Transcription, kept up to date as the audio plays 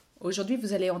Aujourd'hui,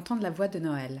 vous allez entendre la voix de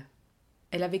Noël.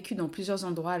 Elle a vécu dans plusieurs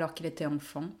endroits alors qu'elle était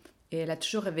enfant et elle a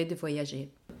toujours rêvé de voyager.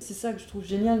 C'est ça que je trouve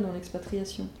génial dans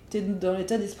l'expatriation. T'es dans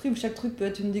l'état d'esprit où chaque truc peut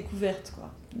être une découverte,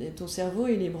 quoi. Et ton cerveau,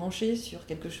 il est branché sur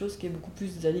quelque chose qui est beaucoup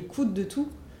plus à l'écoute de tout.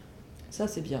 Ça,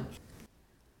 c'est bien.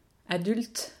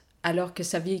 Adulte, alors que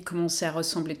sa vie commençait à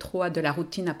ressembler trop à de la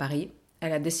routine à Paris,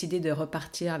 elle a décidé de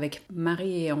repartir avec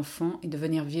mari et enfants et de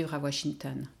venir vivre à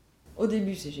Washington. Au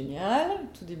début, c'est génial.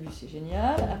 Tout début, c'est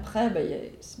génial. Après,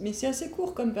 mais c'est assez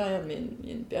court comme période. Mais il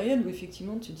y a une période où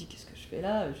effectivement, tu te dis qu'est-ce que je fais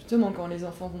là ? Justement, quand les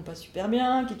enfants vont pas super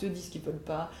bien, qu'ils te disent qu'ils veulent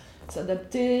pas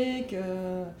s'adapter, que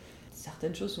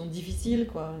certaines choses sont difficiles,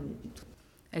 quoi.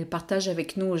 Elle partage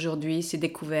avec nous aujourd'hui ses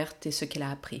découvertes et ce qu'elle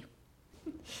a appris.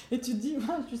 Et tu te dis,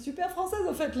 moi, je suis super française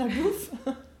en fait, la bouffe.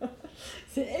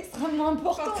 C'est extrêmement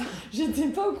important. J'étais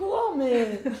pas au courant,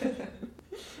 mais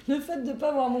le fait de pas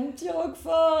avoir mon petit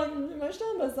roquefort et machin,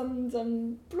 ça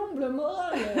me plombe le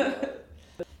moral.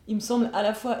 Il me semble à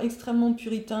la fois extrêmement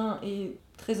puritain et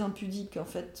très impudique en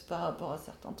fait par rapport à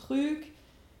certains trucs.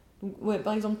 Donc ouais,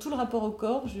 par exemple, tout le rapport au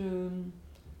corps,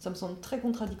 ça me semble très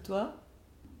contradictoire.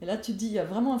 Et là, tu te dis, il y a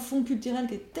vraiment un fond culturel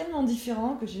qui est tellement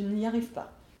différent que je n'y arrive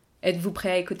pas. Êtes-vous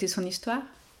prêt à écouter son histoire ?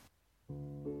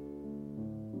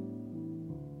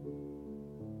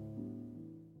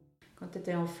 Quand tu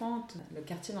étais enfant, le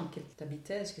quartier dans lequel tu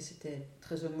habitais, est-ce que c'était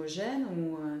très homogène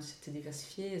ou c'était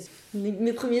diversifié ?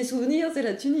 Mes premiers souvenirs, c'est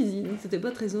la Tunisie, donc c'était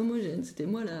pas très homogène, c'était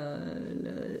moi la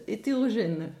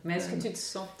hétérogène. Mais est-ce que tu te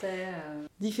sentais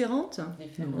différente ?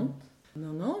 différente ?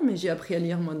 Non, mais j'ai appris à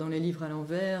lire moi dans les livres à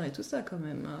l'envers et tout ça quand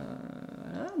même.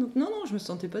 Voilà. Donc non, je me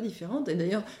sentais pas différente. Et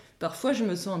d'ailleurs, parfois je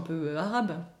me sens un peu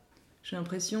arabe. J'ai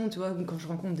l'impression, tu vois, quand je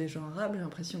rencontre des gens arabes, j'ai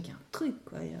l'impression qu'il y a un truc,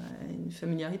 quoi. Il y a une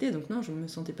familiarité. Donc non, je me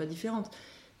sentais pas différente.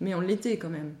 Mais on l'était quand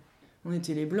même. On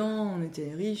était les blancs, on était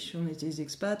les riches, on était les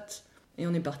expats. Et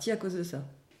on est partis à cause de ça.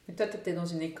 Et toi, tu étais dans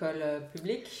une école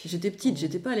publique ? J'étais petite,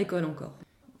 j'étais pas à l'école encore.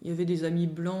 Il y avait des amis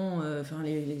blancs,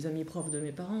 les amis profs de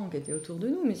mes parents qui étaient autour de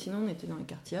nous, mais sinon on était dans les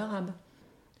quartiers arabes.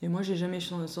 Et moi, j'ai jamais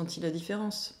senti la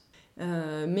différence.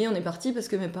 Mais on est partis parce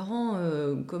que mes parents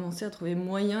commençaient à trouver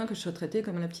moyen que je sois traitée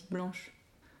comme la petite blanche.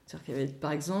 C'est-à-dire qu'il y avait,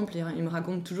 par exemple, ils me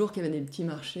racontent toujours qu'il y avait des petits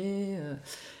marchés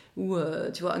où,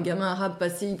 tu vois, un gamin arabe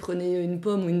passait, il prenait une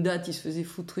pomme ou une date, il se faisait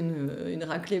foutre une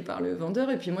raclée par le vendeur,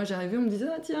 et puis moi j'arrivais, on me disait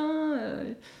 « Ah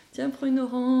tiens, prends une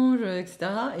orange,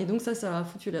 etc. » Et donc ça leur a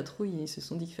foutu la trouille, ils se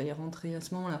sont dit qu'il fallait rentrer à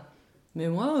ce moment-là. Mais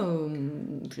moi,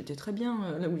 j'étais très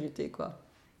bien là où j'étais, quoi.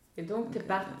 Et donc, t'es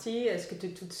partie, est-ce que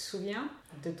tu te souviens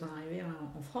de ton arrivée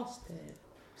en France ?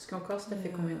 Parce qu'encore, ça fait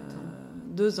combien de temps ?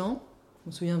 2 ans, je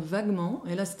me souviens vaguement.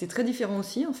 Et là, c'était très différent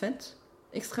aussi, en fait.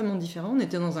 Extrêmement différent. On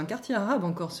était dans un quartier arabe,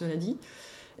 encore, cela dit.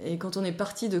 Et quand on est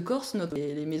parti de Corse,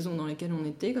 les maisons dans lesquelles on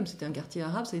était, comme c'était un quartier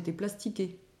arabe, ça a été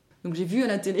plastiqué. Donc j'ai vu à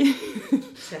la télé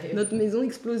notre maison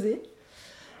exploser.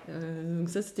 Donc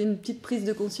ça, c'était une petite prise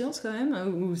de conscience, quand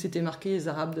même, où c'était marqué les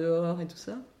Arabes dehors et tout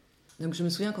ça. Donc je me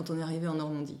souviens quand on est arrivé en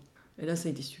Normandie. Et là, ça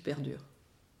a été super dur.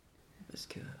 Parce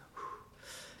qu'il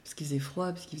faisait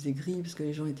froid, parce qu'il faisait gris, parce que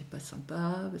les gens n'étaient pas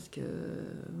sympas, parce que...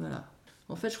 Voilà.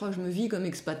 En fait, je crois que je me vis comme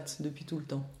expat depuis tout le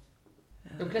temps.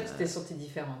 Donc là, tu t'es sentie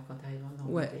différente quand tu arrives en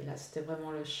Normandie. Ouais. Là, c'était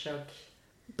vraiment le choc.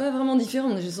 Pas vraiment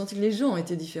différente, mais j'ai senti que les gens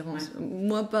étaient différents. Ouais.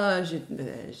 Moi, pas. J'ai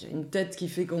une tête qui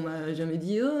fait qu'on m'a jamais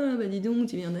dit « Oh, bah dis donc,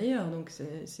 tu viens d'ailleurs ». Donc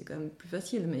c'est quand même plus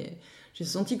facile. Mais j'ai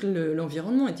senti que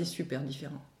l'environnement était super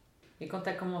différent. Et quand tu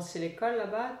as commencé l'école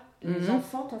là-bas, les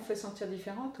enfants t'ont fait sentir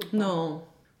différente ou pas ? Non.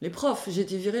 Les profs, j'ai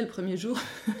été virée le premier jour.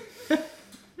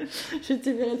 J'ai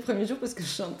été virée le premier jour parce que je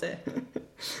chantais.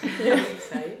 Ça y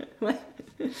est. Ouais.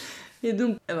 Et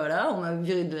donc, voilà, on m'a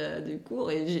virée du cours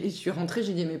et je suis rentrée,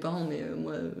 j'ai dit à mes parents, mais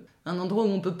moi, un endroit où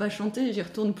on peut pas chanter, j'y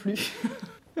retourne plus.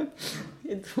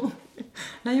 Et donc,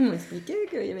 là, ils m'ont expliqué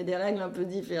qu'il y avait des règles un peu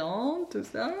différentes, tout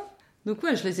ça. Donc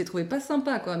ouais, je les ai trouvées pas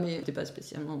sympas, quoi, mais c'était pas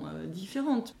spécialement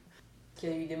différentes. Il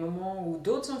y a eu des moments où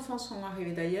d'autres enfants sont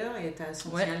arrivés d'ailleurs et tu as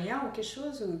senti un lien ou quelque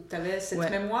chose, ou tu avais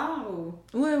cette mémoire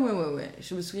ou... Ouais.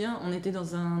 Je me souviens, on était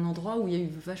dans un endroit où il y a eu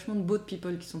vachement de boat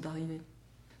people qui sont arrivés.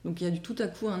 Donc il y a eu tout à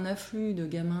coup un afflux de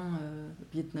gamins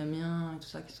vietnamiens et tout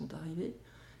ça qui sont arrivés.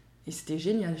 Et c'était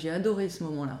génial, j'ai adoré ce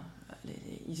moment-là.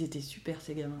 Ils étaient super,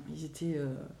 ces gamins. Ils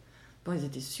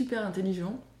étaient super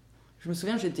intelligents. Je me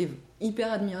souviens, j'étais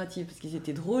hyper admirative parce qu'ils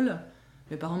étaient drôles.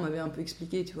 Mes parents m'avaient un peu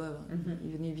expliqué, tu vois.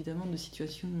 Ils venaient évidemment de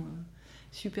situations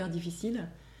super difficiles.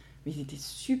 Mais ils étaient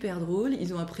super drôles.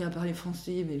 Ils ont appris à parler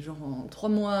français, mais genre en 3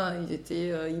 mois,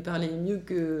 ils parlaient mieux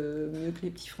que les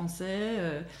petits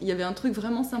français. Il y avait un truc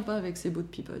vraiment sympa avec ces boat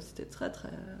people. C'était très, très...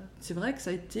 C'est vrai que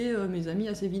ça a été mes amis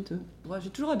assez vite.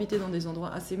 J'ai toujours habité dans des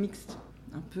endroits assez mixtes.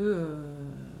 Un peu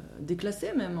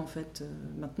déclassés même en fait.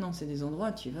 Maintenant, c'est des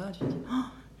endroits, tu y vas, tu te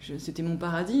dis, c'était mon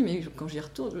paradis, mais quand j'y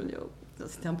retourne, je me dis,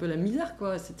 c'était un peu la misère,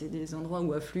 quoi. C'était des endroits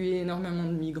où affluaient énormément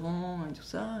de migrants et tout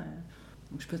ça.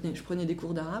 Donc je prenais des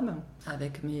cours d'arabe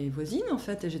avec mes voisines, en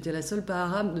fait, et j'étais la seule pas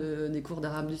arabe des cours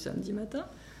d'arabe du samedi matin.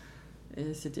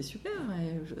 Et c'était super.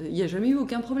 Il n'y a jamais eu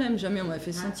aucun problème. Jamais on m'a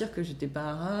fait sentir que j'étais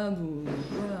pas arabe ou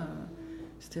quoi.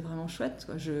 C'était vraiment chouette,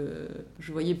 quoi. Je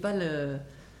voyais pas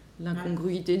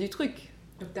l'incongruité du truc.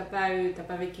 Donc t'as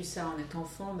pas vécu ça en étant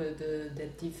enfant,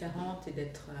 d'être différente et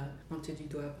d'être pointée du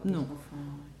doigt par d'autres enfants.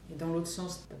 Et dans l'autre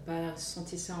sens, t'as pas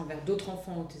senti ça envers d'autres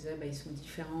enfants où tu disais ils sont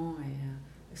différents.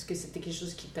 Est-ce que c'était quelque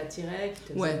chose qui t'attirait,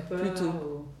 qui te faisait peur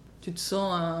plutôt. Tu te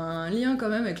sens un lien quand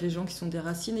même avec les gens qui sont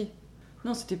déracinés.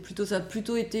 Non, ça a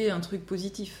plutôt été un truc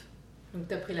positif. Donc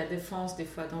t'as pris la défense des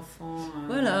fois d'enfants.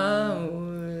 Voilà,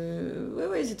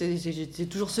 ouais, j'étais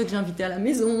toujours ceux que j'invitais à la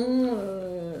maison.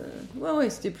 Ouais,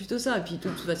 c'était plutôt ça. Et puis de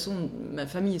toute façon, ma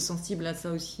famille est sensible à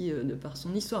ça aussi de par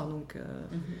son histoire. Donc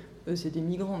eux, c'est des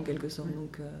migrants en quelque sorte.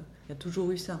 Donc il y a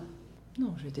toujours eu ça.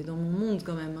 Non, j'étais dans mon monde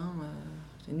quand même.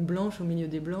 J'étais une blanche au milieu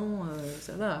des blancs,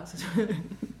 ça va.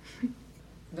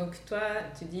 Donc toi,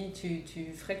 tu dis,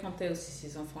 tu fréquentais aussi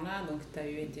ces enfants-là, donc tu as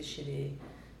été chez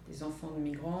des enfants de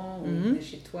migrants, ou ils venaient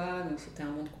chez toi, donc c'était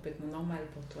un monde complètement normal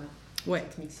pour toi. Ouais.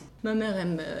 Ma mère,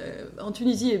 en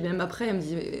Tunisie, et même après, elle me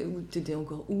disait, t'étais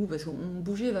encore où? Parce qu'on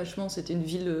bougeait vachement, c'était une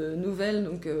ville nouvelle,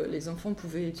 donc les enfants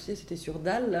pouvaient, tu sais, c'était sur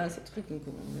dalle, là, ces trucs, donc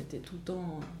on était tout le temps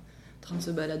en train de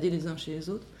se balader les uns chez les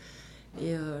autres.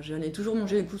 Et j'allais toujours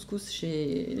manger le couscous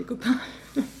chez les copains.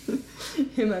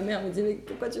 Et ma mère me disait, mais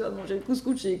pourquoi tu vas manger le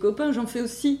couscous chez les copains? J'en fais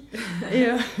aussi. Et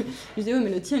je disais, ouais,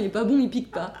 mais le tien, il est pas bon, il pique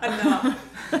pas. Ah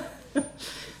non.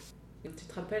 Tu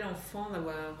te rappelles, enfant,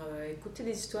 d'avoir écouté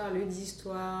des histoires, lu des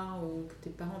histoires, ou que tes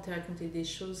parents t'aient raconté des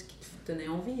choses qui te donnaient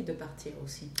envie de partir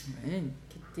aussi? Ouais.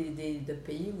 Qui étaient de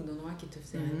pays ou d'endroits qui te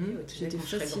faisaient rêver? J'étais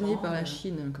fascinée par la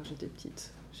Chine quand j'étais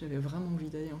petite. J'avais vraiment envie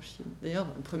d'aller en Chine. D'ailleurs,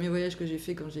 le premier voyage que j'ai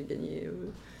fait quand j'ai gagné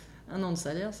 1 an de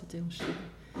salaire, c'était en Chine.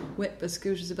 Ouais, parce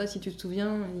que je sais pas si tu te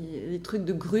souviens, les trucs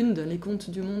de Grund, les contes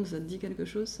du monde, ça te dit quelque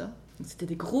chose, ça? C'était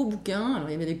des gros bouquins. Alors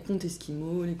il y avait les contes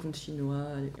esquimaux, les contes chinois.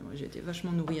 Moi, j'ai été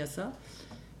vachement nourrie à ça.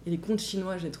 Et les contes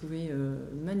chinois, j'ai trouvé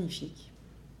magnifiques.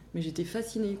 Mais j'étais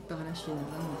fascinée par la Chine,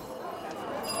 vraiment.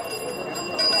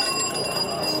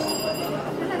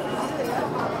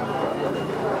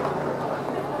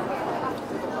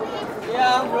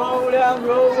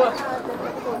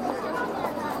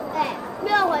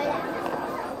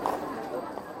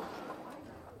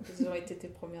 Quelles ont été tes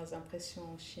premières impressions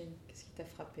en Chine? Qu'est-ce qui t'a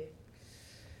frappé?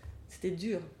 C'était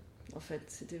dur, en fait.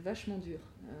 C'était vachement dur.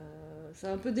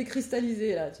 Ça a un peu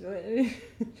décristallisé, là, tu vois.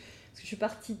 Parce que je suis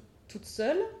partie toute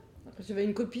seule. Après, j'avais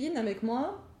une copine avec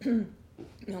moi.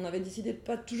 Et on avait décidé de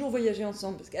pas toujours voyager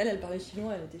ensemble. Parce qu'elle, elle parlait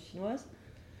chinois, elle était chinoise.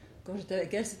 Quand j'étais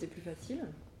avec elle, c'était plus facile.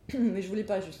 Mais je voulais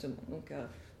pas, justement. Donc,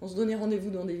 on se donnait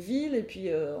rendez-vous dans des villes. Et puis,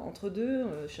 entre deux,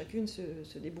 chacune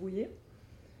se débrouillait.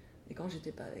 Et quand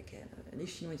j'étais pas avec elle, les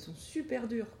Chinois, ils sont super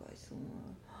durs, quoi.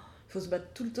 Il faut se battre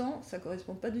tout le temps, ça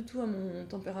correspond pas du tout à mon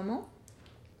tempérament.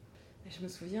 Et je me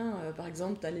souviens, par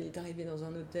exemple, t'arrivais dans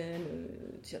un hôtel,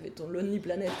 tu avais ton Lonely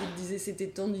Planet qui te disait c'était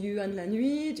tant de yuan la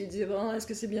nuit, tu disais bon, est-ce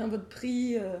que c'est bien votre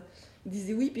prix? Il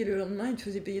disait oui, puis le lendemain, il te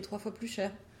faisait payer 3 fois plus cher.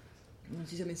 On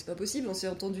disait mais c'est pas possible, on s'est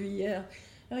entendu hier.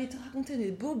 Alors il te racontait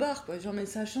des bobards, quoi, genre mais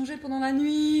ça a changé pendant la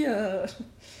nuit.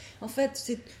 En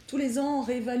fait, tous les ans on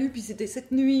réévalue, puis c'était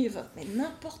cette nuit, enfin, mais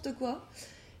n'importe quoi.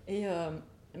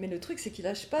 Mais le truc, c'est qu'ils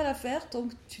lâchent pas l'affaire tant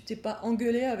que tu t'es pas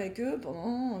engueulé avec eux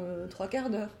pendant 3 quarts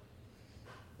d'heure.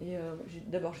 Et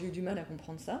d'abord, j'ai eu du mal à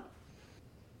comprendre ça.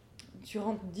 Tu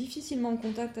rentres difficilement en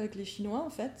contact avec les Chinois, en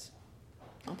fait.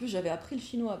 En plus, j'avais appris le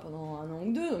chinois pendant 1 an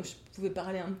ou 2, donc je pouvais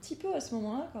parler un petit peu à ce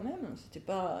moment-là, quand même. C'était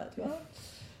pas, tu vois.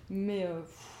 Mais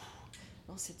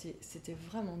non, c'était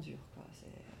vraiment dur, quoi.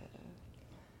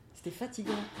 C'était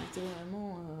fatigant. C'était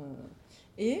vraiment...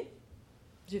 Et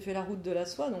j'ai fait la route de la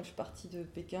soie, donc je suis partie de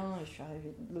Pékin et je suis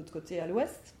arrivée de l'autre côté à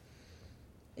l'ouest.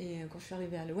 Et quand je suis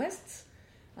arrivée à l'ouest,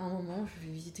 à un moment, je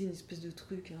vais visiter une espèce de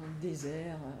truc, un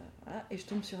désert, voilà, et je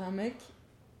tombe sur un mec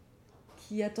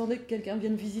qui attendait que quelqu'un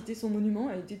vienne visiter son monument.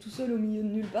 Elle était tout seule au milieu de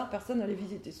nulle part, personne n'allait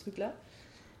visiter ce truc-là.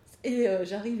 Et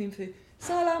j'arrive, il me fait «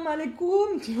 Salam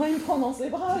alaikum !» Tu vois, il me prend dans ses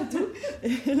bras et tout.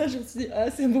 Et là, je me suis dit «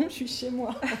 Ah, c'est bon, je suis chez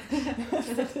moi. »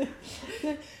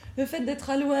 Le fait d'être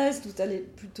à l'ouest, où t'as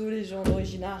plutôt les gens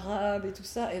d'origine arabe et tout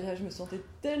ça, et là, je me sentais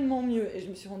tellement mieux. Et je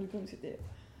me suis rendu compte que c'était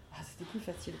plus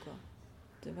facile, quoi.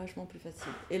 C'était vachement plus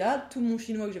facile. Et là, tout mon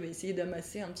chinois que j'avais essayé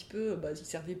d'amasser un petit peu, il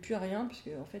servait plus à rien, puisque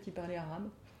en fait, il parlait arabe.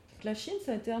 La Chine,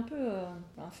 ça a été un peu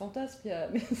un fantasme,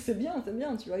 mais c'est bien,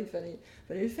 tu vois, il fallait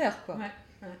le faire, quoi. Ouais.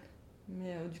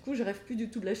 Mais du coup, je rêve plus du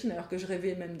tout de la Chine, alors que je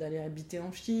rêvais même d'aller habiter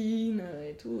en Chine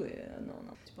et tout. Et, non.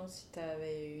 Tu penses si tu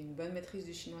avais une bonne maîtrise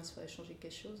du chinois, ça aurait changé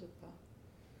quelque chose ou pas?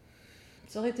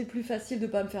 Ça aurait été plus facile de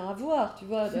pas me faire avoir, tu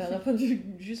vois, d'un point de vue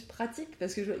juste pratique,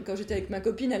 parce que quand j'étais avec ma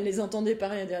copine, elle les entendait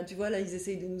parler, elle disait, tu vois, là, ils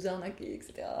essayent de nous arnaquer,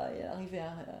 etc. Et elle arrivait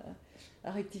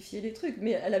à rectifier les trucs.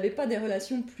 Mais elle n'avait pas des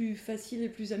relations plus faciles et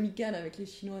plus amicales avec les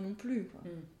Chinois non plus, quoi.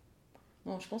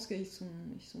 Non, je pense qu'ils sont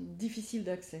difficiles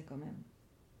d'accès, quand même.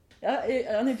 Ah, et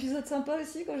un épisode sympa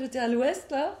aussi, quand j'étais à l'ouest,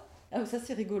 là. Ah, ça,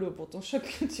 c'est rigolo pour ton choc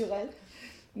culturel.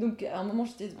 Donc, à un moment,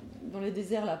 j'étais dans les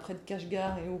déserts, là, près de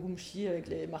Kashgar et Urumqi, avec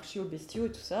les marchés aux bestiaux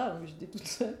et tout ça. Donc, j'étais toute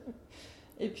seule.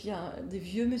 Et puis, il y a des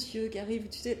vieux monsieur qui arrivent,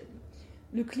 tu sais,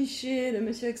 le cliché, le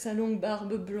monsieur avec sa longue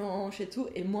barbe blanche et tout.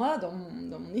 Et moi, dans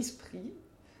mon esprit,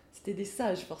 c'était des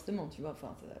sages, forcément, tu vois.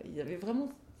 Enfin, ils avaient vraiment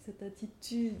cette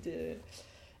attitude.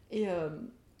 Et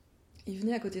ils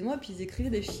venaient à côté de moi, puis ils écrivaient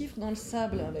des chiffres dans le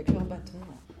sable avec leur bâton.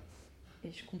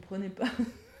 Et je comprenais pas.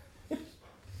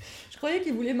 Je croyais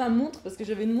qu'ils voulaient ma montre, parce que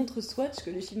j'avais une montre Swatch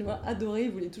que les Chinois adoraient,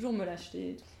 ils voulaient toujours me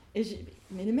l'acheter.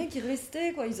 Mais les mecs, ils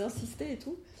restaient, quoi, ils insistaient et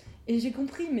tout. Et j'ai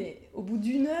compris, mais au bout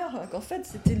d'une heure, qu'en fait,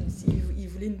 ils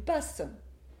voulaient une passe.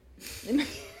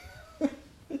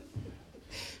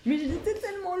 Mais j'étais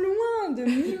tellement loin de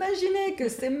m'imaginer que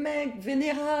ces mecs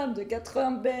vénérables de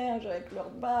 80 berges, avec leur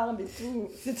barbe et tout,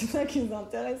 c'était ça qui les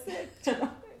intéressait. Tu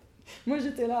vois. Moi,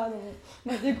 j'étais là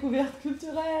dans ma découverte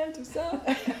culturelle, tout ça.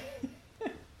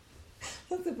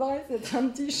 Ça, c'est pareil, c'était un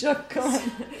petit choc quand même.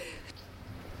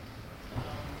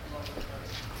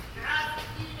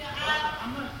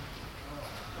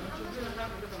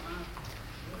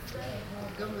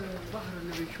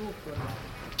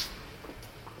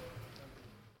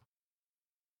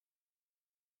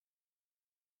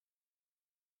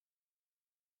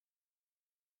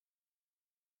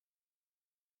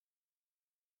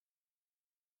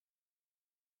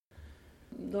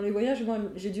 Dans les voyages, moi,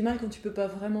 j'ai du mal quand tu peux pas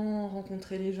vraiment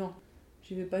rencontrer les gens.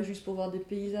 J'y vais pas juste pour voir des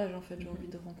paysages, en fait. J'ai envie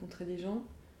de rencontrer des gens.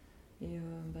 Et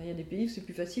y a des pays où c'est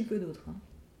plus facile que d'autres. Hein.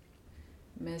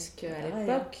 Mais est-ce qu'à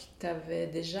l'époque, tu avais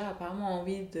déjà apparemment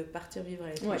envie de partir vivre à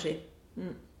l'étranger?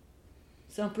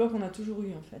 C'est un plan qu'on a toujours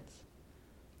eu, en fait.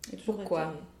 Et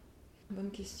pourquoi?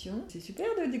 Bonne question. C'est super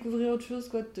de découvrir autre chose,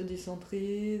 quoi, de te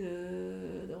décentrer,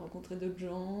 de rencontrer d'autres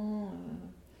gens.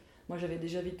 Moi, j'avais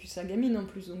déjà vécu ça gamine en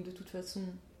plus, donc de toute façon,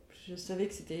 je savais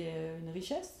que c'était une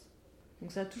richesse.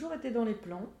 Donc ça a toujours été dans les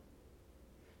plans.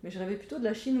 Mais je rêvais plutôt de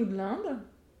la Chine ou de l'Inde,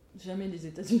 jamais des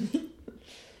États-Unis.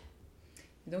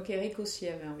 Donc Eric aussi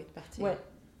avait envie de partir? Ouais.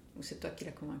 Ou c'est toi qui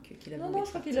l'as convaincu qu'il avait envie de partir? Non, je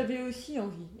crois qu'il avait aussi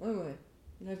envie. Ouais.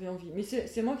 Il avait envie. Mais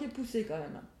c'est moi qui ai poussé quand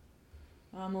même.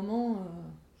 À un moment,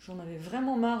 j'en avais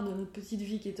vraiment marre de notre petite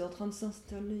vie qui était en train de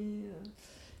s'installer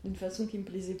d'une façon qui me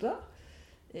plaisait pas.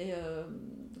 Et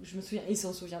je me souviens, il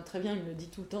s'en souvient très bien, il me le dit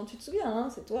tout le temps, tu te souviens, hein,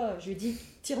 c'est toi. Je lui ai dit,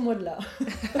 tire-moi de là.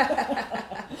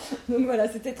 Donc voilà,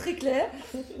 c'était très clair.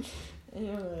 Et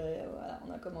voilà,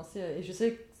 on a commencé, et je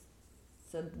sais que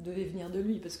ça devait venir de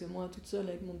lui, parce que moi, toute seule,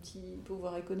 avec mon petit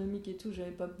pouvoir économique et tout,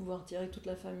 j'avais pas pouvoir tirer toute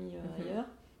la famille ailleurs.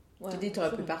 Ouais, tu dis, tu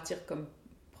aurais pu partir comme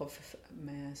prof,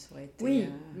 mais ça aurait été... Oui,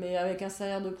 mais avec un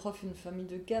salaire de prof, une famille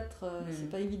de 4, c'est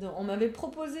pas évident. On m'avait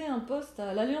proposé un poste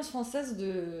à l'Alliance française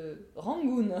de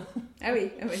Rangoon. Ah oui.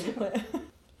 Ouais.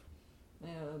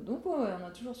 Donc on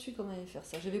a toujours su qu'on allait faire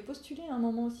ça. J'avais postulé à un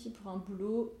moment aussi pour un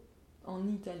boulot en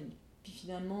Italie. Puis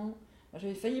finalement,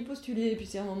 j'avais failli postuler, et puis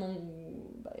c'est un moment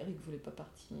où Eric voulait pas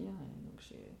partir.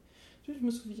 Et donc je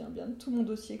me souviens bien de tout mon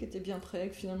dossier qui était bien prêt,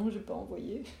 que finalement j'ai pas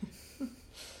envoyé.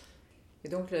 Et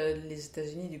donc les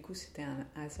États-Unis, du coup, c'était un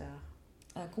hasard?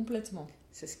 Ah, complètement.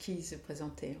 C'est ce qui se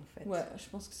présentait, en fait. Ouais, je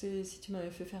pense que si tu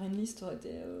m'avais fait faire une liste, tu aurais été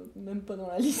même pas dans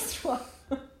la liste, je crois.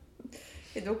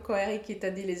 Et donc, quand Eric t'a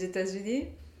dit les États-Unis?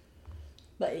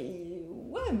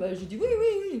 J'ai dit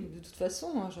oui. De toute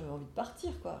façon, hein, j'avais envie de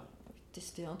partir, quoi. J'avais envie de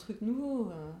tester un truc nouveau.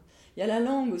 Il y a la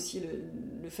langue aussi,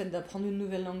 le fait d'apprendre une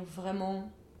nouvelle langue, vraiment.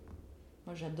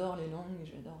 Moi, j'adore les langues,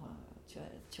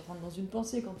 tu rentres dans une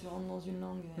pensée quand tu rentres dans une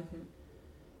langue.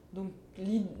 Donc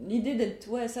l'idée d'être...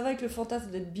 Ouais, ça va avec le fantasme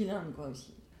d'être bilingue, quoi,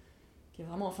 aussi. Qui est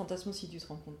vraiment un fantasme aussi, tu te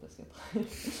rends compte, parce qu'après...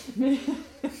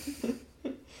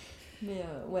 Mais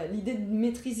l'idée de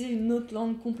maîtriser une autre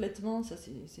langue complètement, ça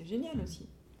c'est génial aussi.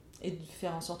 Et de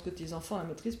faire en sorte que tes enfants la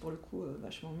maîtrisent, pour le coup,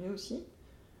 vachement mieux aussi.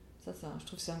 Ça, je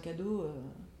trouve que c'est un cadeau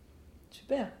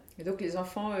super. Et donc les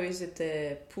enfants, eux, ils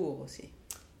étaient pour aussi?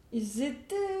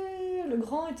 Le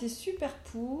grand était super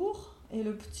pour, et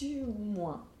le petit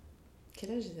moins.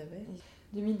 Quel âge ils avaient?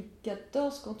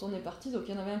 2014, quand on est parti, donc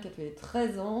il y en avait un qui avait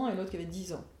 13 ans et l'autre qui avait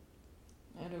 10 ans.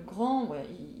 Et le grand,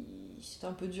 c'était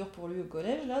un peu dur pour lui au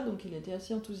collège, là, donc il était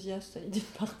assez enthousiaste à l'idée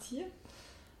de partir.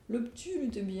 Le petit, il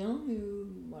était bien,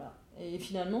 voilà. Et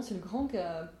finalement, c'est le grand qui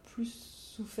a plus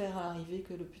souffert à l'arrivée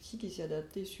que le petit qui s'est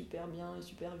adapté super bien et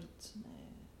super vite.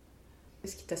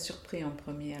 Qu'est-ce qui t'a surpris en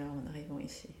premier alors en arrivant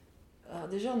ici? Alors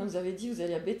déjà, on nous avait dit, vous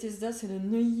allez à Bethesda, c'est le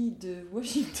Neuilly de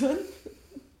Washington.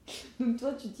 Donc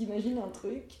toi, tu t'imagines un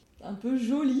truc un peu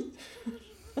joli,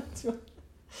 tu vois.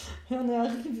 Et on est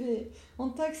arrivé en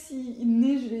taxi, il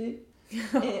neigeait,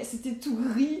 et c'était tout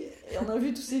gris, et on a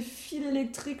vu tous ces fils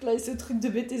électriques là, et ce truc de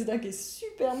Bethesda qui est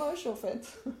super moche en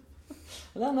fait.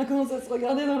 Là, on a commencé à se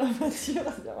regarder dans la voiture,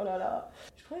 à se dire, oh là là,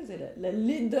 je crois que c'est la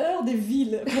laideur des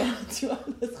villes, quoi, tu vois,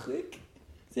 le truc.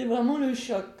 C'est vraiment le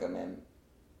choc quand même.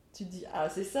 Tu te dis, ah,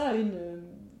 c'est ça, une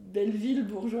belle ville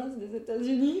bourgeoise des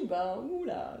États-Unis, bah,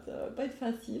 oula, ça va pas être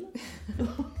facile.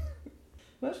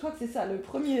 Moi, je crois que c'est ça. La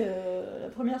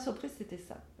première surprise, c'était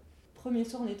ça. Premier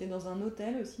soir, on était dans un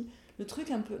hôtel aussi.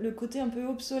 Le côté un peu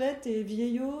obsolète et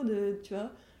vieillot, tu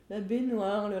vois, la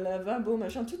baignoire, le lavabo,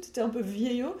 machin, tout était un peu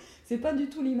vieillot. C'est pas du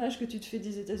tout l'image que tu te fais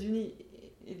des États-Unis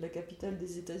et de la capitale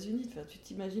des États-Unis. Enfin, tu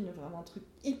t'imagines vraiment un truc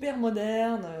hyper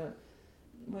moderne.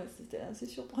 Ouais, c'était assez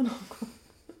surprenant, quoi.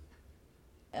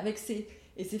 Avec ces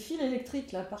fils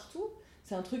électriques là partout,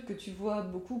 c'est un truc que tu vois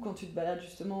beaucoup quand tu te balades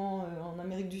justement en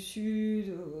Amérique du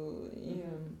Sud.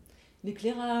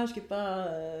 L'éclairage qui est pas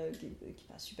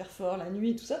super fort la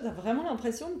nuit, tout ça, t'as vraiment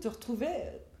l'impression de te retrouver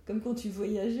comme quand tu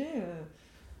voyageais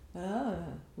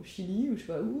au Chili ou je sais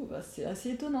pas où. Bah, c'est assez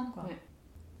étonnant, quoi. Ouais.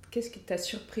 Qu'est-ce qui t'a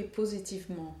surpris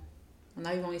positivement en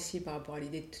arrivant ici par rapport à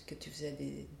l'idée que tu faisais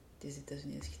des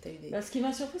États-Unis? Est-ce que t'as eu des... Ce qui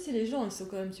m'a surpris, c'est les gens, ils sont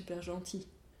quand même super gentils.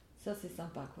 Ça, c'est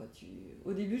sympa, quoi.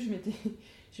 Au début,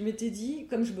 je m'étais dit,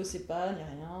 comme je bossais pas ni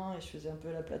rien, et je faisais un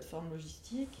peu la plateforme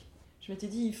logistique, je m'étais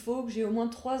dit, il faut que j'ai au moins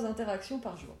 3 interactions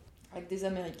par jour avec des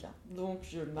Américains. Donc,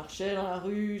 je marchais dans la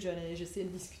rue, j'essayais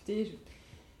de discuter.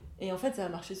 Et en fait, ça a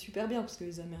marché super bien, parce que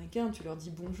les Américains, tu leur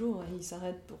dis bonjour, et ils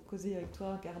s'arrêtent pour causer avec toi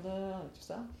un quart d'heure, et tout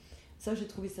ça. Ça, j'ai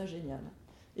trouvé ça génial.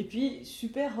 Et puis,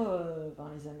 super,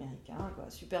 les Américains, quoi,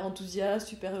 super enthousiastes,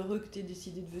 super heureux que tu aies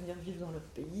décidé de venir vivre dans leur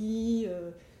pays,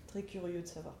 très curieux de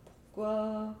savoir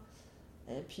pourquoi,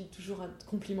 et puis toujours à te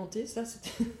complimenter, ça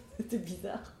c'était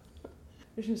bizarre.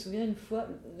 Je me souviens une fois,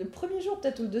 le premier jour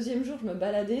peut-être ou le deuxième jour, je me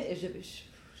baladais et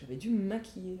j'avais dû me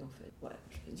maquiller en fait. Ouais,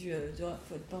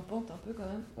 faut être pimpante un peu quand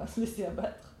même, pas se laisser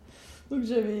abattre. Donc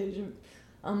j'avais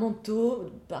un manteau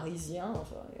parisien,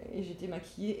 et j'étais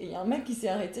maquillée, et il y a un mec qui s'est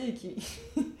arrêté et qui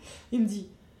il me dit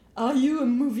 « Are you a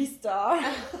movie star ?»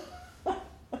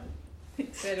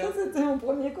 Ça, c'était mon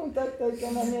premier contact avec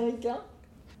un Américain.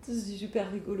 C'est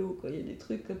super rigolo, quoi. Il y a des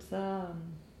trucs comme ça.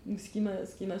 Donc, ce qui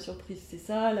m'a surprise, c'est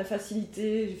ça, la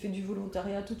facilité. J'ai fait du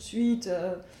volontariat tout de suite.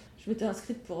 Je m'étais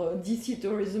inscrite pour DC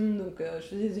Tourism, donc je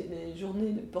faisais les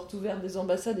journées de portes ouvertes des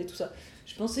ambassades et tout ça.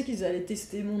 Je pensais qu'ils allaient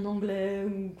tester mon anglais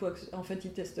ou quoi. En fait,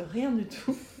 ils testent rien du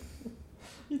tout.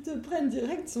 Ils te prennent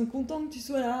direct, ils sont contents que tu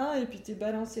sois là, et puis t'es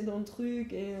balancé dans le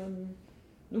truc.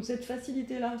 Donc cette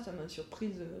facilité-là, ça m'a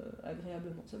surprise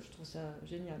agréablement. Ça, je trouve ça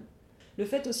génial. Le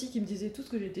fait aussi qu'ils me disaient tous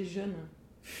que j'étais jeune.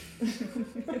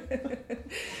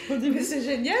 Au début, mais c'est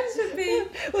génial ce pays.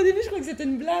 Au début, je crois que c'était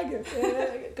une blague.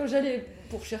 Quand j'allais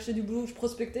pour chercher du boulot, je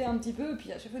prospectais un petit peu,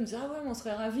 puis à chaque fois, ils me disaient « Ah ouais, on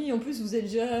serait ravis, en plus vous êtes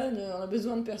jeune, on a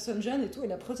besoin de personnes jeunes et tout. » Et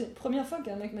la première fois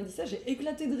qu'un mec m'a dit ça, j'ai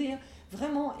éclaté de rire.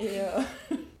 Vraiment. Et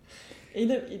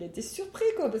il était surpris,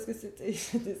 quoi, parce que c'était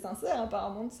sincère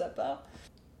apparemment de sa part.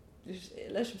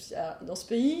 Là, je me suis dit, dans ce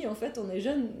pays, en fait, on est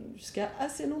jeune jusqu'à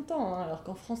assez longtemps, hein, alors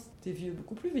qu'en France, t'es vieux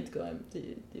beaucoup plus vite quand même,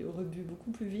 t'es au rebut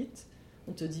beaucoup plus vite.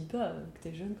 On te dit pas que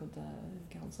t'es jeune quand t'as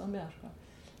 45 berges, quoi.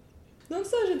 Donc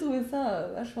ça, j'ai trouvé ça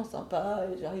vachement sympa,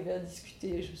 et j'arrivais à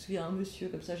discuter. Je me souviens un monsieur,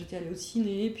 comme ça, j'étais allée au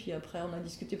ciné, puis après, on a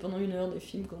discuté pendant 1 heure des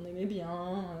films qu'on aimait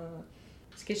bien.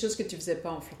 C'est quelque chose que tu faisais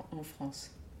pas en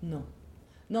France? Non.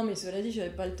 Non, mais cela dit,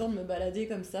 j'avais pas le temps de me balader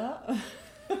comme ça.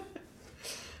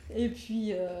 Et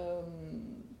puis,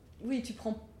 oui, tu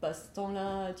prends pas ce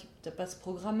temps-là, tu n'as pas ce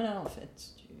programme-là, en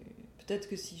fait. Peut-être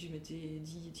que si je m'étais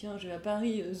dit, tiens, je vais à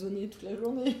Paris zoner toute la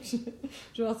journée, je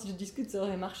vais voir si je discute, ça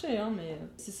aurait marché, hein, mais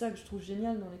c'est ça que je trouve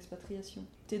génial dans l'expatriation.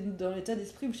 Tu es dans l'état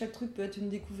d'esprit où chaque truc peut être une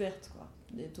découverte, quoi.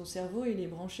 Et ton cerveau, il est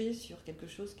branché sur quelque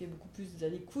chose qui est beaucoup plus à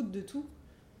l'écoute de tout.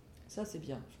 Ça, c'est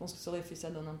bien. Je pense que ça aurait fait ça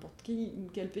dans n'importe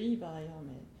quel pays, par ailleurs,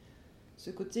 mais ce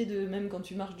côté de, même quand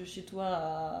tu marches de chez toi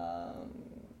à...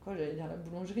 Quoi, j'allais dire la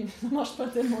boulangerie, mais ça marche pas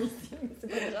tellement ici, mais c'est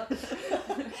pas grave.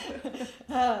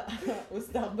 Au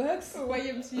Starbucks, au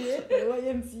YMCA. Au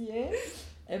YMCA,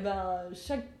 et ben,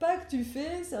 chaque pas que tu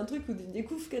fais, c'est un truc où tu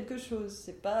découvres quelque chose.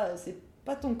 C'est pas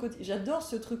ton côté. J'adore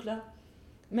ce truc-là.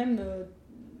 Même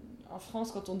en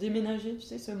France, quand on déménageait, tu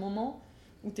sais, ce moment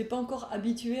où t'es pas encore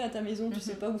habitué à ta maison, tu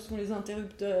sais pas où sont les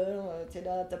interrupteurs, t'es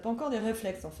là, t'as pas encore des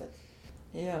réflexes en fait.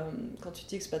 Et quand tu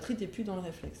t'expatries, t'es plus dans le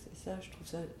réflexe. Et ça, je trouve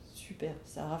ça super.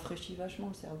 Ça rafraîchit vachement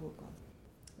le cerveau, quoi.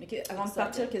 Mais avant de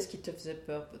partir, qu'est-ce qui te faisait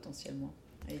peur potentiellement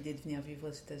à l'idée de venir vivre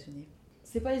aux États-Unis?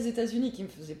 C'est pas les États-Unis qui me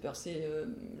faisaient peur, c'est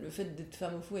le fait d'être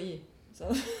femme au foyer. Ça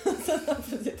me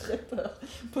faisait très peur,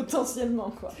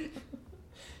 potentiellement, quoi.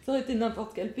 Ça aurait été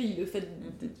n'importe quel pays, le fait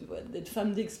d'être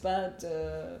femme d'expat.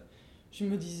 Je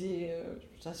me disais,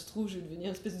 ça se trouve, je vais devenir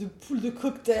une espèce de poule de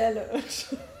cocktail.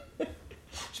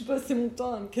 Je passais mon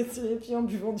temps à me casser les pieds en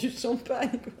buvant du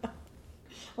champagne, quoi.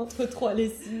 Entre 3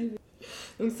 lessives.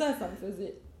 Donc ça me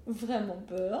faisait vraiment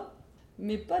peur.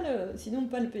 Mais sinon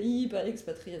pas le pays, pas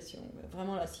l'expatriation.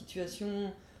 Vraiment la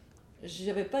situation,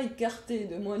 j'avais pas écarté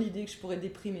de moi l'idée que je pourrais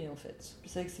déprimer en fait. Je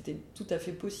savais que c'était tout à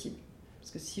fait possible.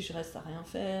 Parce que si je reste à rien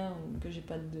faire, ou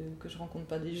que je rencontre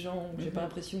pas des gens, ou que j'ai pas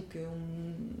l'impression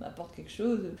qu'on m'apporte quelque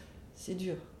chose, c'est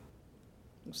dur.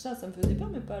 Donc ça me faisait peur,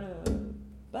 mais pas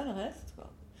le reste,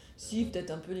 quoi. Si, peut-être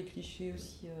un peu les clichés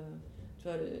aussi. Tu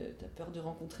vois, t'as peur de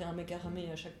rencontrer un mec armé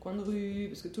à chaque coin de rue,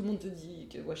 parce que tout le monde te dit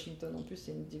que Washington, en plus,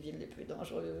 c'est une des villes les plus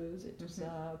dangereuses et tout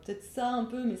ça. Peut-être ça un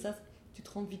peu, mais ça, tu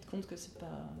te rends vite compte que c'est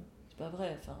pas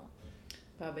vrai. Enfin,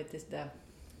 pas Bethesda.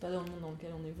 Pas dans le monde dans lequel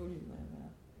on évolue. Ouais, voilà.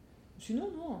 Sinon,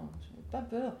 non, j'avais pas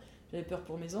peur. J'avais peur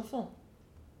pour mes enfants,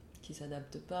 qui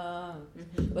s'adaptent pas.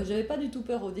 J'avais pas du tout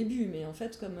peur au début, mais en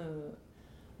fait, comme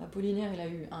Apollinaire, il a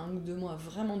eu 1 ou 2 mois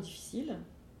vraiment difficiles.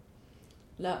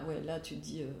 Là, tu te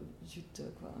dis, zut,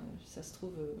 quoi, ça se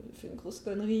trouve, je fais une grosse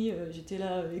connerie, j'étais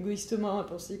là égoïstement à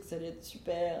penser que ça allait être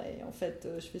super, et en fait,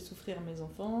 je fais souffrir mes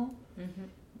enfants.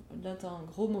 Là, t'as un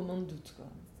gros moment de doute, quoi.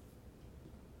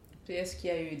 Et est-ce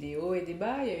qu'il y a eu des hauts et des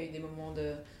bas? Il y a eu des moments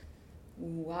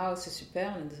où, waouh, c'est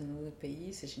super, on est dans un nouveau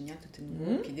pays, c'est génial, tout est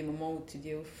nouveau, puis des moments où tu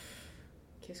dis,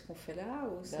 qu'est-ce qu'on fait là?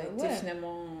 Ou ça a été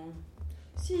finalement...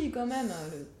 Si, quand même...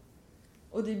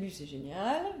 Au début, c'est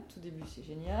génial. Tout début, c'est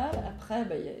génial. Après,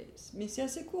 mais c'est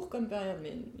assez court comme période.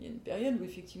 Mais il y a une période où,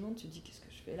 effectivement, tu te dis, qu'est-ce que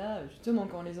je fais là? Justement,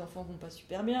 quand les enfants vont pas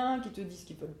super bien, qu'ils te disent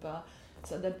qu'ils peuvent pas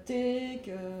s'adapter,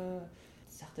 que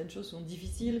certaines choses sont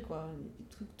difficiles, quoi. Des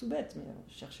trucs tout bêtes. Mais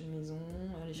chercher une maison,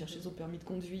 aller chercher son permis de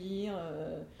conduire,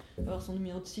 avoir son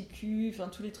numéro de sécu, enfin,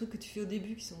 tous les trucs que tu fais au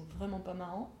début qui sont vraiment pas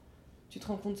marrants. Tu te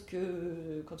rends compte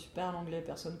que quand tu parles anglais,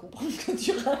 personne comprend ce que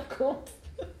tu racontes.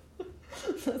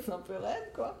 Ça, c'est un peu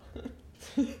raide, quoi.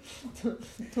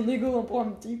 Ton ego en prend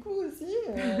un petit coup aussi.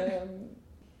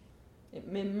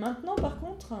 Mais maintenant, par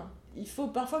contre, il faut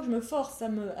parfois que je me force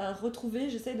à retrouver,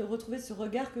 j'essaye de retrouver ce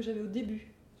regard que j'avais au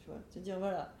début. Tu vois, te dire,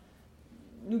 voilà,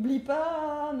 n'oublie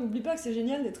pas que c'est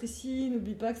génial d'être ici,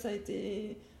 n'oublie pas que ça a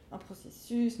été un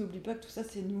processus, n'oublie pas que tout ça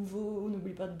c'est nouveau,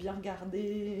 n'oublie pas de bien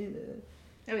regarder.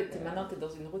 Ah oui, maintenant t'es dans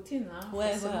une routine, hein,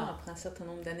 ouais, voilà. Après un certain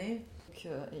nombre d'années.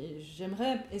 Et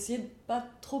j'aimerais essayer de pas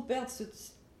trop perdre ce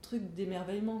truc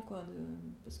d'émerveillement, quoi,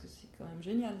 parce que c'est quand même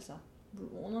génial, ça.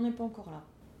 On n'en est pas encore là.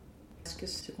 Est-ce que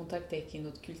ce contact avec une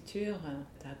autre culture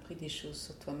t'a appris des choses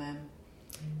sur toi-même,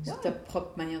 sur ta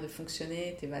propre manière de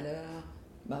fonctionner, tes valeurs?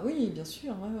 Bah oui, bien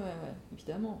sûr, ouais,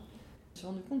 évidemment. Je me suis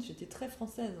rendu compte que j'étais très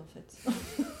française, en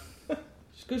fait.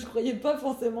 Ce que je croyais pas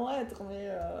forcément être, mais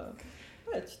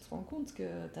tu te rends compte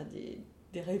que t'as des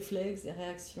réflexes, des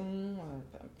réactions,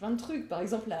 plein de trucs. Par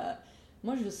exemple,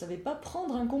 moi, je ne savais pas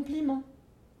prendre un compliment.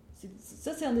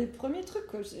 Ça, c'est un des premiers trucs,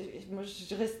 quoi. Moi,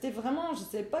 je restais vraiment... Je ne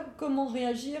savais pas comment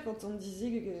réagir quand on me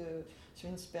disait que sur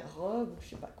une super robe, ou je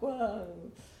sais pas quoi.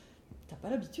 T'as pas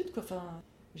l'habitude, quoi. Enfin,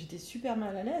 j'étais super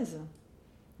mal à l'aise.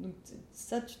 Donc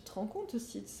ça, tu te rends compte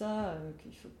aussi de ça,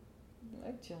 qu'il faut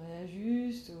que tu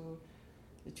réajustes.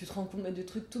 Et tu te rends compte de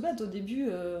trucs tout bêtes. Au début,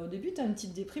 t'as une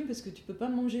petite déprime parce que tu peux pas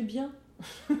manger bien.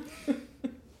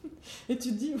 Et tu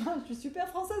te dis, je suis super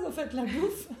française en fait, la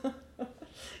bouffe.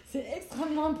 C'est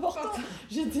extrêmement important.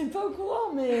 J'étais pas au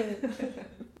courant, mais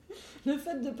le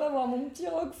fait de pas avoir mon petit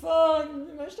roquefort,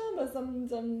 machin, ça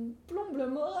me plombe le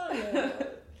moral.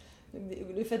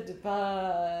 Le fait de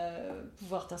pas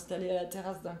pouvoir t'installer à la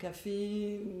terrasse d'un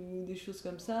café ou des choses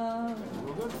comme ça.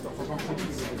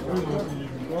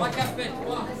 3 cafés,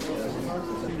 3.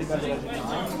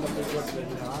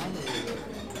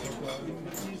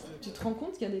 Tu te rends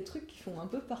compte qu'il y a des trucs qui font un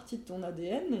peu partie de ton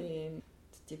ADN et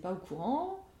t'étais pas au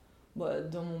courant. Bon,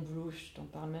 dans mon boulot, je t'en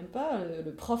parle même pas.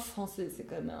 Le prof français, c'est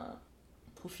quand même un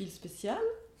profil spécial.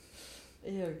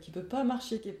 Et qui peut pas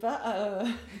marcher, qui est pas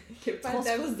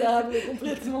transposable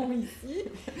complètement ici.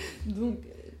 Donc,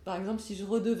 par exemple, si je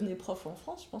redevenais prof en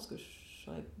France, je pense que je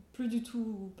serais plus du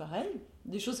tout pareil.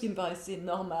 Des choses qui me paraissaient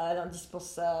normales,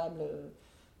 indispensables.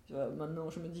 Tu vois,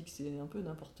 maintenant, je me dis que c'est un peu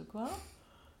n'importe quoi.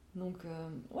 Donc,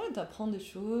 t'apprends des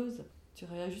choses. Tu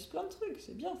réajustes plein de trucs,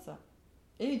 c'est bien ça.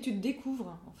 Et tu te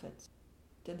découvres, en fait.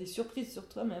 Tu as des surprises sur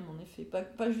toi-même, en effet.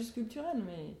 Pas juste culturelles,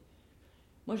 mais...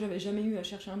 Moi, j'avais jamais eu à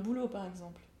chercher un boulot, par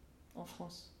exemple, en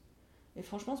France. Et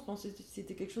franchement, je pensais que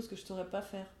c'était quelque chose que je ne saurais pas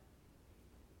faire.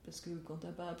 Parce que quand tu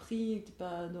n'as pas appris, que tu n'es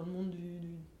pas dans le monde du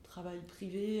travail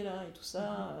privé, là, et tout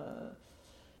ça...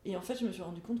 Et en fait, je me suis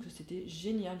rendu compte que c'était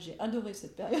génial. J'ai adoré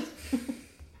cette période.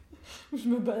 Je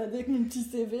me baladais avec mon petit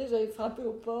CV, j'avais frappé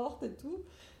aux portes et tout.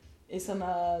 Et ça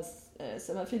m'a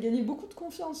fait gagner beaucoup de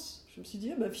confiance. Je me suis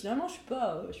dit, finalement, je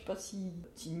suis pas si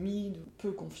timide ou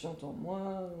peu confiante en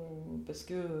moi, parce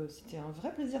que c'était un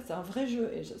vrai plaisir, c'est un vrai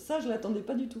jeu. Et ça, je l'attendais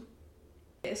pas du tout.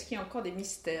 Est-ce qu'il y a encore des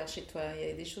mystères chez toi? Il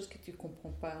y a des choses que tu comprends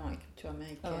pas dans la culture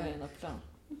américaine? Ah ouais, il y en a plein.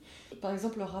 Par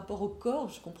exemple, leur rapport au corps,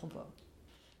 je comprends pas.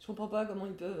 Je comprends pas comment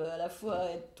ils peuvent à la fois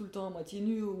être tout le temps à moitié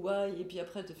nus au why et puis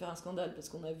après te faire un scandale parce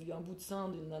qu'on a vu un bout de sein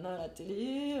d'une nana à la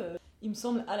télé. Il me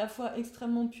semble à la fois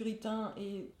extrêmement puritain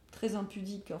et très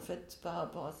impudique en fait par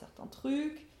rapport à certains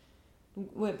trucs. Donc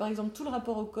ouais, par exemple tout le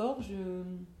rapport au corps,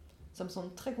 ça me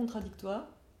semble très contradictoire.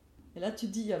 Et là tu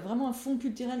te dis il y a vraiment un fond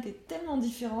culturel qui est tellement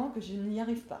différent que je n'y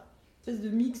arrive pas. Une espèce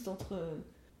de mixte entre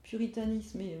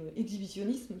puritanisme et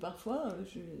exhibitionnisme parfois.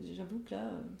 J'avoue que là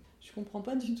je comprends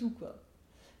pas du tout quoi.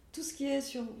 Tout ce qui est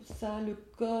sur ça, le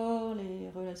corps, les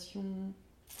relations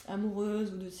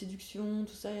amoureuses ou de séduction,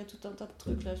 tout ça, il y a tout un tas de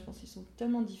trucs là, je pense qu'ils sont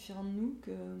tellement différents de nous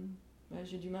que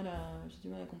j'ai du mal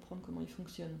à comprendre comment ils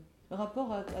fonctionnent. Le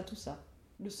rapport à tout ça,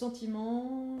 le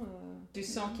sentiment... Tu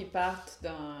sens qu'ils partent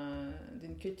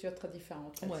d'une culture très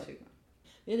différente là-dessus. Ouais.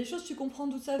 Il y a des choses, tu comprends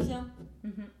d'où ça vient.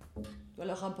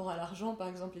 Leur rapport à l'argent, par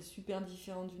exemple, est super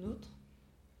différent du nôtre.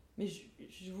 Mais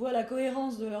je vois la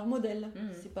cohérence de leur modèle.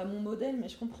 C'est pas mon modèle, mais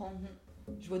je comprends.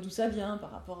 Je vois d'où ça vient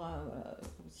par rapport à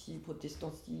aussi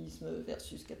protestantisme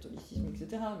versus catholicisme,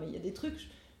 etc. Mais il y a des trucs,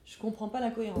 je comprends pas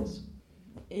la cohérence.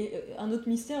 Et un autre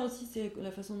mystère aussi, c'est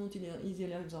la façon dont ils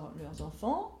élèvent leurs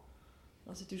enfants.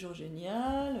 Alors, c'est toujours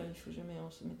génial,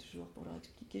 on se met toujours pour leur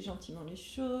expliquer gentiment les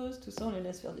choses, tout ça, on les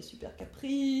laisse faire des super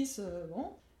caprices,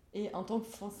 bon. Et en tant que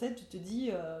Français, tu te dis,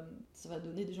 ça va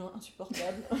donner des gens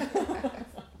insupportables.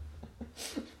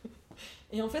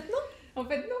 Et en fait, non. En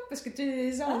fait, non, parce que tu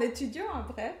les as en étudiant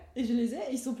après. Et je les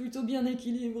ai, ils sont plutôt bien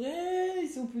équilibrés, ils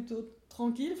sont plutôt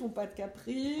tranquilles, ils font pas de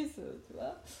caprices, tu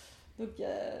vois. Donc,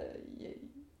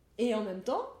 Et en même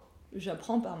temps,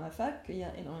 j'apprends par ma fac qu'il y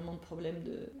a énormément de problèmes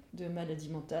de maladies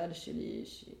mentales chez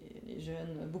les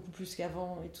jeunes, beaucoup plus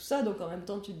qu'avant et tout ça. Donc en même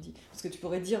temps, tu te dis... Parce que tu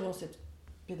pourrais dire, bon, cette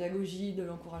pédagogie de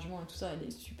l'encouragement et tout ça, elle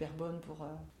est super bonne pour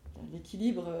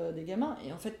l'équilibre des gamins.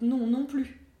 Et en fait, non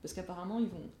plus. Parce qu'apparemment,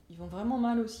 ils vont vraiment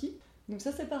mal aussi. Donc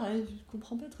ça, c'est pareil. Je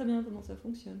comprends pas très bien comment ça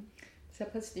fonctionne.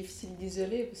 Après, c'est difficile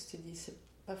d'isoler, parce que tu dis, c'est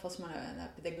pas forcément la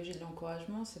pédagogie de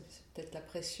l'encouragement, c'est peut-être la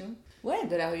pression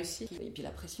de la réussite. Et puis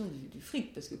la pression du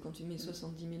fric, parce que quand tu mets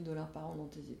 70 000 $ par an dans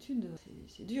tes études,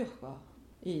 c'est dur, quoi.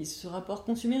 Et ce rapport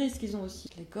consumériste qu'ils ont aussi.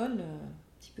 L'école,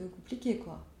 un petit peu compliqué,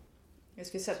 quoi.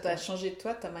 Est-ce que ça t'a changé,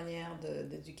 toi, ta manière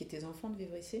d'éduquer tes enfants, de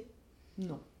vivre ici?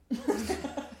 Non.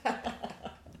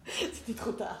 C'était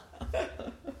trop tard.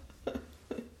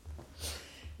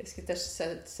 Est-ce que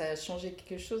ça a changé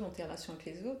quelque chose dans tes relations avec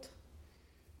les autres?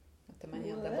 Ta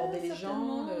manière d'aborder les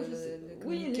gens, de communiquer?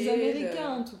 Oui, les Américains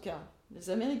en tout cas.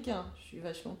 Les Américains, je suis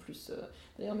vachement plus...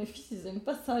 D'ailleurs, mes fils, ils aiment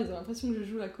pas ça. Ils ont l'impression que je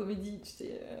joue la comédie, tu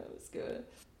sais. Parce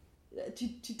que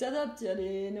tu t'adaptes, il y a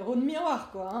les neurones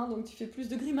miroirs, quoi. Hein, donc tu fais plus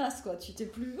de grimaces, quoi. Tu t'es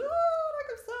plus...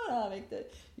 comme ça, là,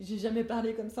 J'ai jamais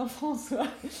parlé comme ça en France, quoi.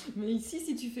 Mais ici,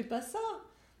 si tu fais pas ça...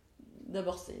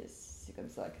 D'abord, c'est comme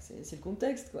ça, c'est le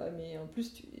contexte, quoi. Mais en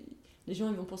plus, les gens,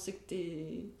 ils vont penser que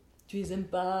tu les aimes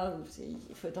pas,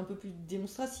 il faut être un peu plus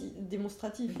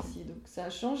démonstratif ici. Donc ça a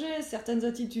changé certaines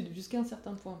attitudes, jusqu'à un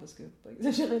certain point, parce que pas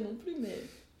exagérer non plus, mais...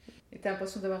 Et t'as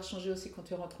l'impression d'avoir changé aussi quand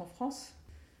tu rentres en France?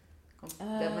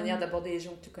 La manière d'aborder les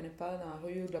gens que tu connais pas dans la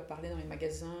rue, ou de leur parler dans les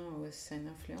magasins, ça a une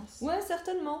influence? Ouais,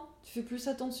 certainement. Tu fais plus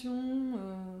attention,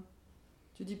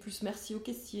 tu dis plus merci au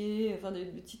caissier, enfin des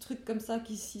petits trucs comme ça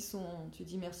qui ici sont... Tu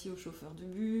dis merci au chauffeur de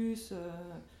bus...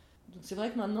 Donc c'est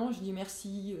vrai que maintenant je dis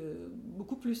merci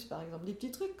beaucoup plus, par exemple, des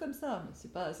petits trucs comme ça.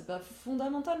 C'est pas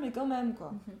fondamental, mais quand même,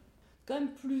 quoi. Quand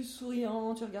même plus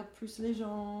souriant, tu regardes plus les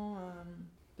gens,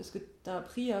 parce que t'as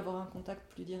appris à avoir un contact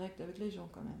plus direct avec les gens,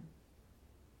 quand même.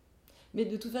 Mais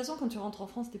de toute façon, quand tu rentres en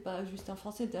France, t'es pas juste un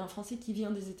Français, t'es un Français qui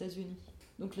vient des États-Unis.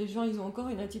 Donc les gens, ils ont encore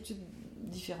une attitude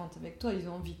différente avec toi, ils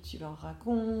ont envie que tu leur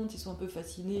racontes, ils sont un peu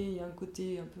fascinés, il y a un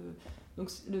côté un peu...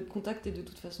 Donc le contact est de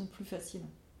toute façon plus facile.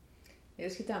 Et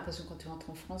est-ce que tu as l'impression quand tu rentres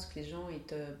en France que les gens ils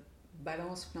te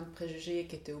balancent plein de préjugés,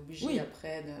 que tu es obligé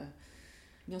après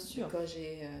de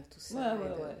corriger tout ça?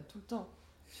 Ouais, tout le temps.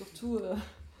 Surtout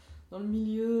dans le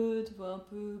milieu, tu vois, un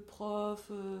peu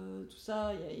prof, tout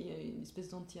ça. Il y a une espèce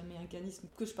d'anti-américanisme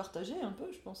que je partageais un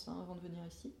peu, je pense, avant de venir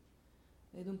ici.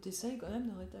 Et donc t'essayes quand même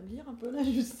de rétablir un peu la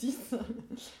justice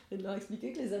et de leur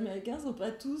expliquer que les Américains sont pas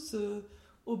tous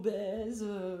obèses,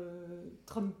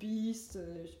 trumpistes,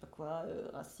 je sais pas quoi,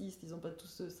 racistes, ils ont pas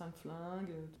tous 5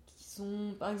 flingues, qui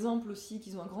sont, par exemple aussi,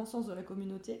 qu'ils ont un grand sens de la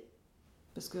communauté,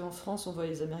 parce qu'en France on voit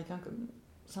les Américains comme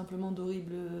simplement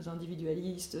d'horribles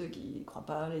individualistes qui croient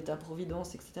pas à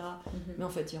l'État-providence, etc. Mm-hmm. Mais en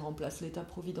fait ils remplacent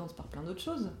l'État-providence par plein d'autres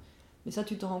choses. Mais ça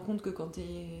tu te rends compte que quand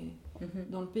t'es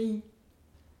dans le pays.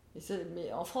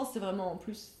 Mais en France, c'est vraiment, en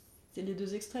plus, c'est les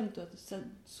deux extrêmes. Toi.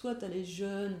 Soit t'as les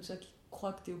jeunes, ça, qui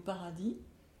croient que t'es au paradis,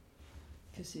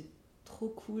 que c'est trop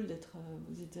cool d'être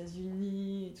aux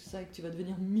États-Unis, et tout ça, et que tu vas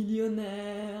devenir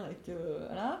millionnaire, et que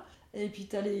voilà. Et puis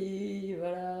t'as les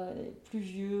plus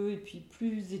vieux et puis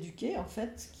plus éduqués, en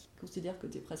fait, qui considèrent que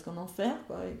t'es presque en enfer,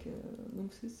 quoi.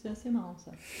 Donc c'est assez marrant,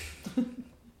 ça.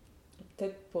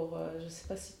 Peut-être pour, je sais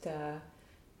pas si t'as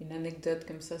une anecdote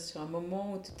comme ça sur un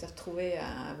moment où tu t'es retrouvé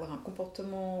à avoir un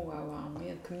comportement ou à avoir un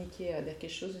moyen de communiquer, à dire quelque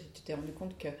chose et tu t'es rendu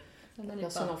compte que la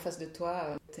personne en face de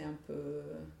toi était un peu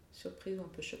surprise ou un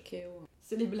peu choquée.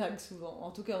 C'est les blagues souvent.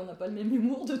 En tout cas, on n'a pas le même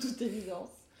humour de toute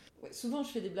évidence. Ouais, souvent, je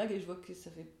fais des blagues et je vois que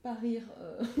ça fait pas rire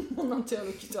mon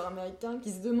interlocuteur américain qui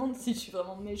se demande si je suis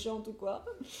vraiment méchante ou quoi.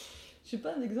 Je sais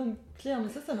pas un exemple clair, mais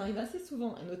ça m'arrive assez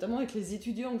souvent. Et notamment avec les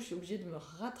étudiants où je suis obligée de me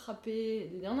rattraper et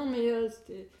de dire non, mais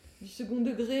c'était du second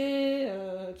degré,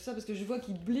 tout ça, parce que je vois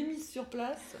qu'ils blémissent sur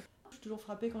place. Je suis toujours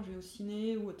frappée quand je vais au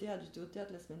ciné ou au théâtre. J'étais au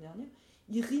théâtre la semaine dernière.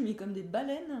 Ils rient, mais comme des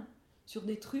baleines, sur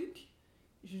des trucs.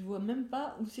 Je vois même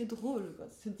pas où c'est drôle, quoi.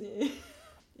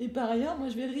 Et par ailleurs, moi,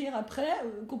 je vais rire après,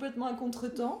 complètement à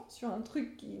contre-temps, sur un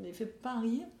truc qui ne les fait pas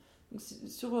rire. Donc,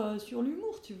 sur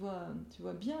l'humour, tu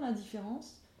vois bien la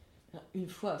différence. Alors, une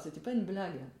fois, c'était pas une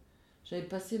blague. J'avais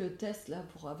passé le test là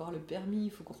pour avoir le permis,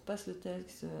 il faut qu'on repasse le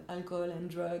test alcool and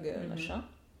drug, machin.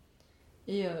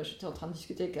 Et j'étais en train de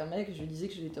discuter avec un mec, je lui disais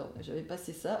que j'avais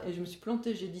passé ça et je me suis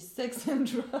plantée, j'ai dit sex and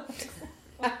drugs.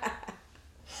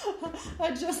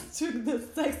 I just took the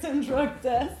sex and drug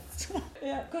test.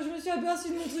 Et quand je me suis aperçue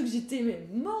de mon truc, j'étais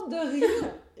morte de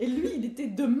rire. Et lui, il était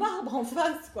de marbre en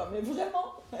face, quoi. Mais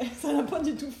vraiment, ça n'a pas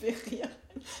du tout fait rire.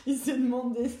 Il s'est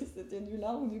demandé si c'était du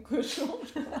lard ou du cochon.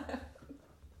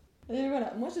 Et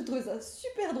voilà, moi j'ai trouvé ça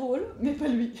super drôle, mais pas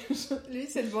lui. Lui, il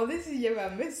s'est demandé s'il y avait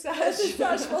un message. C'est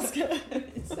ça, je pense que...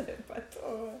 il savait pas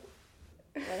trop.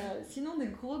 Voilà. Sinon, des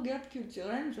gros gaps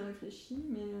culturels, je réfléchis,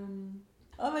 mais...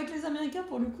 avec les Américains,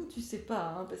 pour le coup, tu sais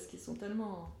pas, hein, parce qu'ils sont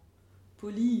tellement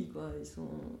polis, quoi. Ils sont...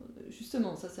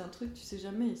 Justement, ça c'est un truc, tu sais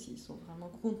jamais s'ils sont vraiment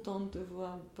contents de te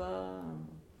voir ou pas.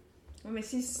 Ouais, mais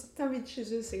si t'invites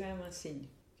chez eux, c'est quand même un signe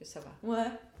que ça va.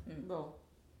 Ouais, bon.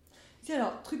 Si,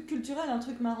 alors, truc culturel, un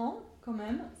truc marrant, quand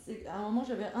même, c'est qu'à un moment,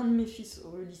 j'avais un de mes fils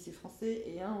au lycée français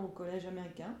et un au collège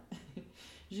américain.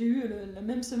 J'ai eu la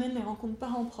même semaine les rencontres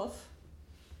parents-profs.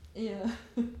 Et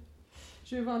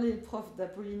je vais voir les profs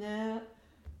d'Apollinaire.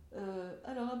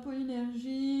 Alors, Apollinaire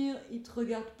Gire, il te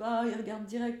regarde pas, il regarde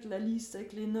direct la liste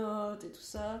avec les notes et tout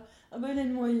ça. Ah bah, il a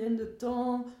une moyenne de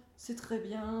temps, c'est très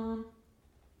bien.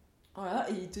 Voilà,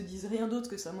 et ils te disent rien d'autre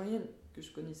que sa moyenne, que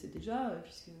je connaissais déjà,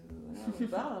 puisque voilà, on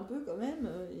parle un peu quand même.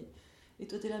 Et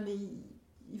toi, t'es là, mais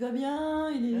il va bien,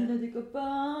 il a des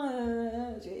copains,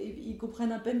 ils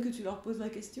comprennent à peine que tu leur poses la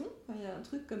question. Il y a un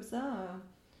truc comme ça.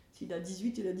 S'il a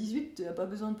 18, il a 18, tu n'as pas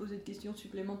besoin de poser de questions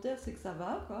supplémentaires, c'est que ça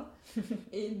va, quoi.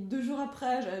 Et 2 jours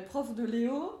après, j'avais prof de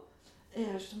Léo, et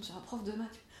je tombe sur un prof de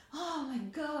maths. Oh my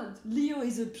god, Leo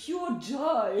is a pure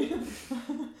joy.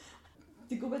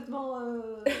 T'es complètement...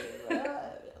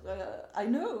 I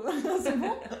know, c'est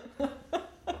bon.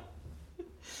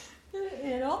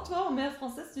 Et alors, toi, en mère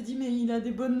française, tu te dis, mais il a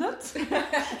des bonnes notes.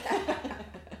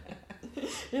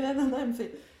 Et la nana, elle me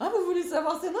fait, ah, vous voulez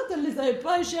savoir ses notes? Elle les avait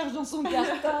pas, elle cherche dans son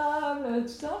cartable, tout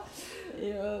ça.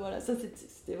 Et voilà, ça,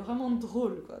 c'était vraiment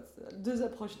drôle, quoi. 2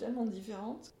 approches tellement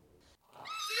différentes.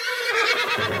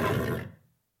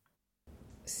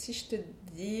 Si je te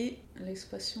dis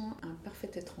l'expression un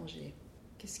parfait étranger,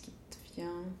 qu'est-ce qui te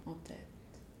vient en tête?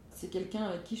 C'est quelqu'un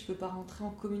avec qui je peux pas rentrer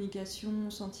en communication,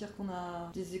 sentir qu'on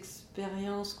a des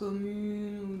expériences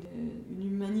communes ou une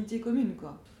humanité commune,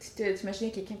 quoi. Si tu imaginais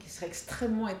quelqu'un qui serait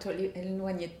extrêmement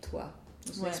éloigné de toi,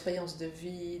 dans son expérience de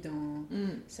vie, dans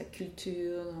sa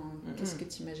culture, qu'est-ce que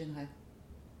tu imaginerais?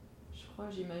 Je crois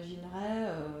que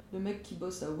j'imaginerais le mec qui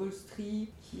bosse à Wall Street,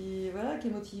 qui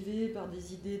est motivé par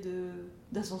des idées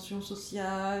d'ascension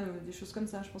sociale, ou des choses comme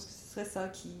ça. Je pense que ce serait ça,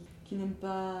 qui n'aime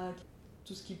pas...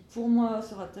 tout ce qui, pour moi,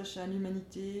 se rattache à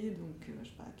l'humanité, donc, je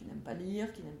sais pas, qui n'aime pas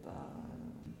lire, qui n'aime pas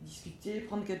discuter,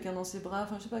 prendre quelqu'un dans ses bras,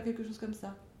 enfin, je sais pas, quelque chose comme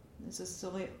ça. Ça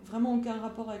n'aurait vraiment aucun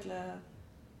rapport avec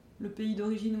le pays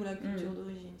d'origine ou la culture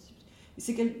d'origine.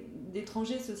 Et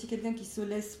d'étranger, c'est aussi quelqu'un qui ne se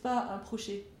laisse pas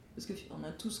approcher. Parce qu'on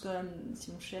a tous quand même,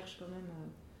 si on cherche quand même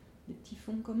des petits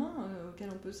fonds communs auxquels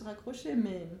on peut se raccrocher,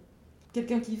 mais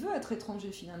quelqu'un qui veut être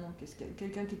étranger finalement,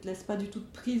 quelqu'un qui ne te laisse pas du tout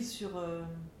de prise sur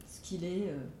ce qu'il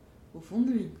est au fond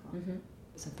de lui. Quoi.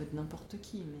 Ça peut être n'importe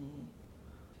qui, mais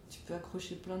tu peux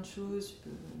accrocher plein de choses, tu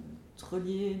peux te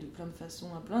relier de plein de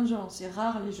façons à plein de gens. C'est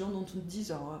rare les gens dont on te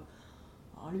dit alors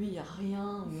lui il n'y a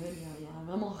rien, il n'y a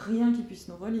vraiment rien qui puisse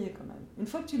nous relier quand même. Une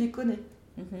fois que tu les connais,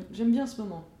 j'aime bien ce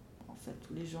moment. En fait,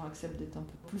 tous les gens acceptent d'être un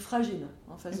peu plus fragiles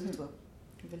en face de toi.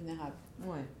 Vulnérable.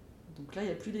 Ouais. Donc là, il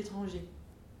n'y a plus d'étrangers.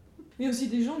 Mais aussi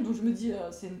des gens dont je me dis,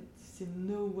 c'est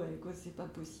no way, quoi, c'est pas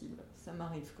possible. Ça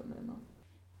m'arrive quand même.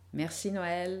 Merci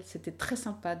Noël, c'était très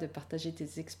sympa de partager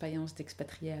tes expériences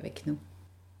d'expatrié avec nous.